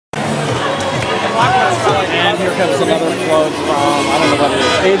it was another float from, I don't know what it is,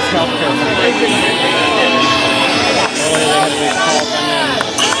 AIDS Healthcare Foundation. Earlier they had a big call from them.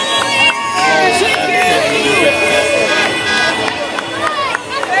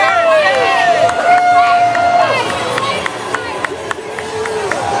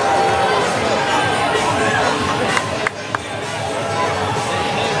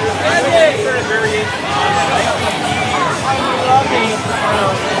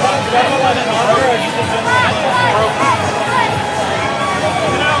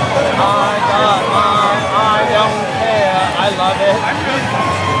 I don't care. I love it.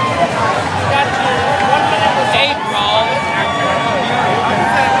 April.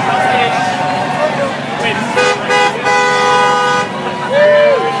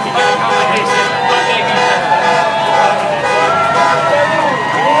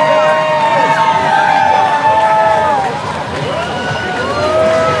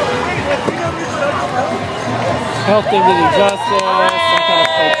 Health, Dignity, Justice, some kind of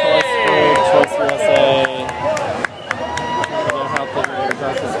pro-choice group, Choice USA, their Health, Dignity,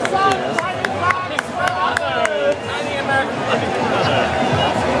 Justice volunteers.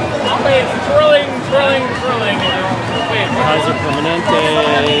 Twirling. Kaiser Permanente,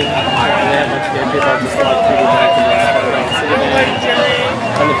 they have a bunch of gay people just like to be back in the city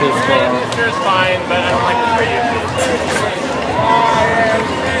and the Peace Corps. It's fine, but I don't like the radio.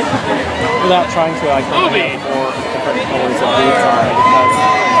 Without trying to, I can't have 4 different colors of boots on because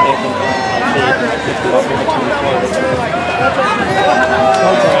they've been trying to keep walking between the floors. No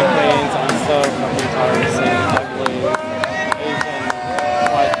drag queens, I'm so fucking tired of seeing ugly, Asian,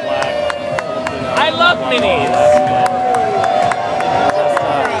 white, black, Filipino. I love minis.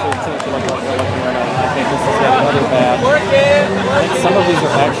 I think this is yet another bad. I think some of these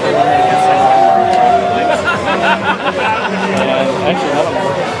are actually women and some of them are and actually none of them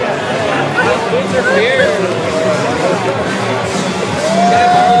are. These are weird.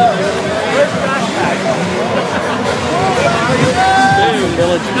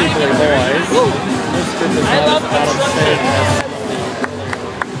 Village people are boys. This group is not as out of state as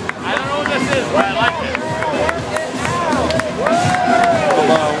I don't know what this is, but I like it.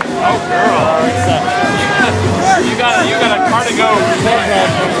 below. Oh, girl. You got a Cardigo. I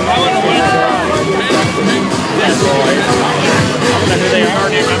want to win. Yes, boys. I don't know who they are.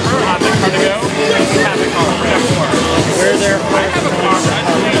 Do you remember on the Cardigo? We have the car. We're there for I have a car. I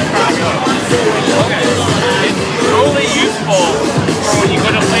just need a Cardigo. Okay. It's totally useful for when you go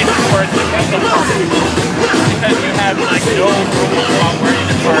to places where it's a rental park. Because you have like no rules about where you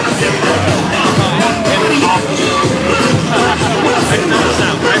can park. It's awesome. I noticed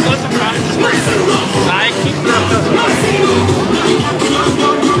that. I was across the street. I keep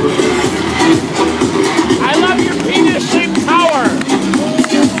I love your penis-shaped tower.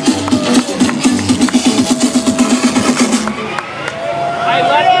 I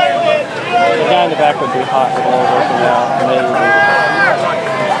love it. the guy in the back would be hot with all working out. Amazing.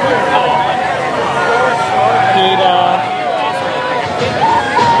 Peter.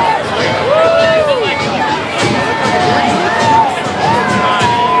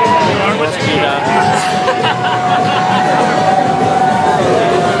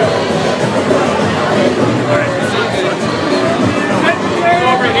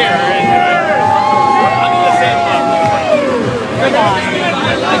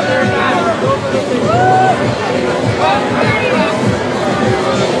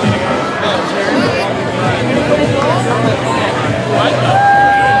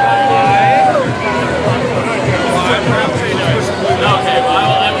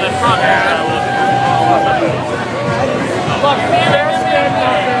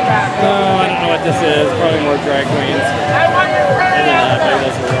 This is probably more drag queens. Maybe not, maybe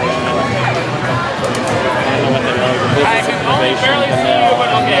that's a real one. I don't know what that is. Business innovation. I don't know what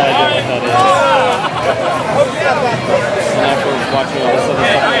that is. And after watching all this other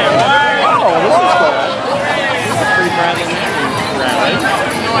stuff, oh, this is cool. This is a free Bradley rally.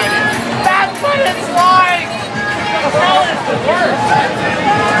 That's what it's like! Hell is the worst!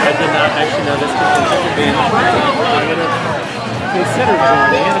 I did not actually know this could be. I would have considered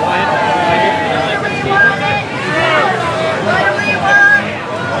joining it if I didn't.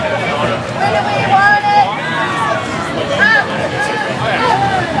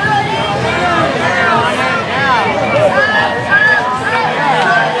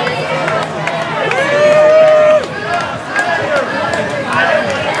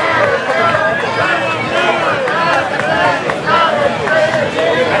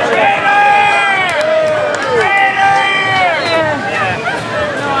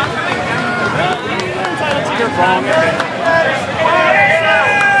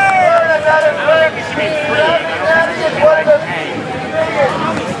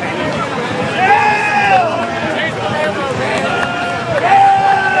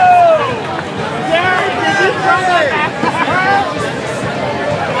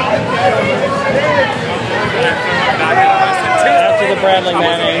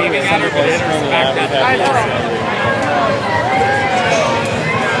 could hit her smack that. I know.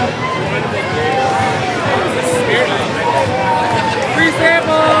 Free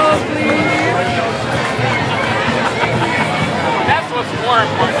samples, please. That's what's more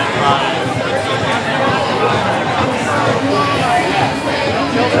important than fries.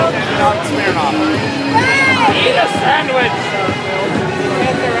 Eat a sandwich.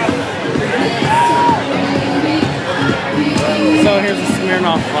 So here's a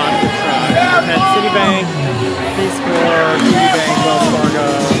Smirnoff vodka truck. We've had Citibank, Peace Corps, Citibank, Wells Fargo,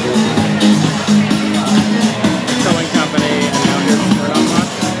 Towing Company, and now here's Smirnoff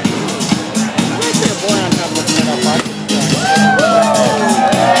vodka. I'm actually a boy on top of the Smirnoff vodka truck.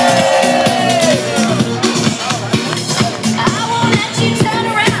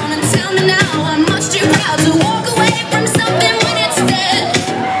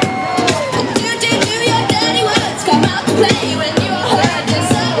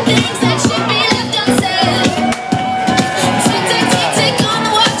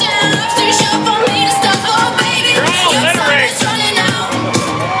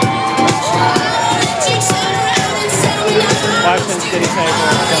 Washington City Paper,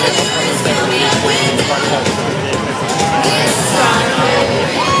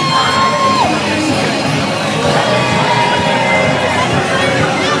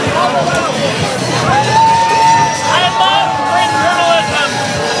 I love print journalism.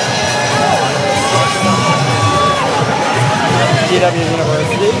 GW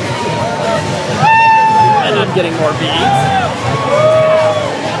University. And I'm getting more beads.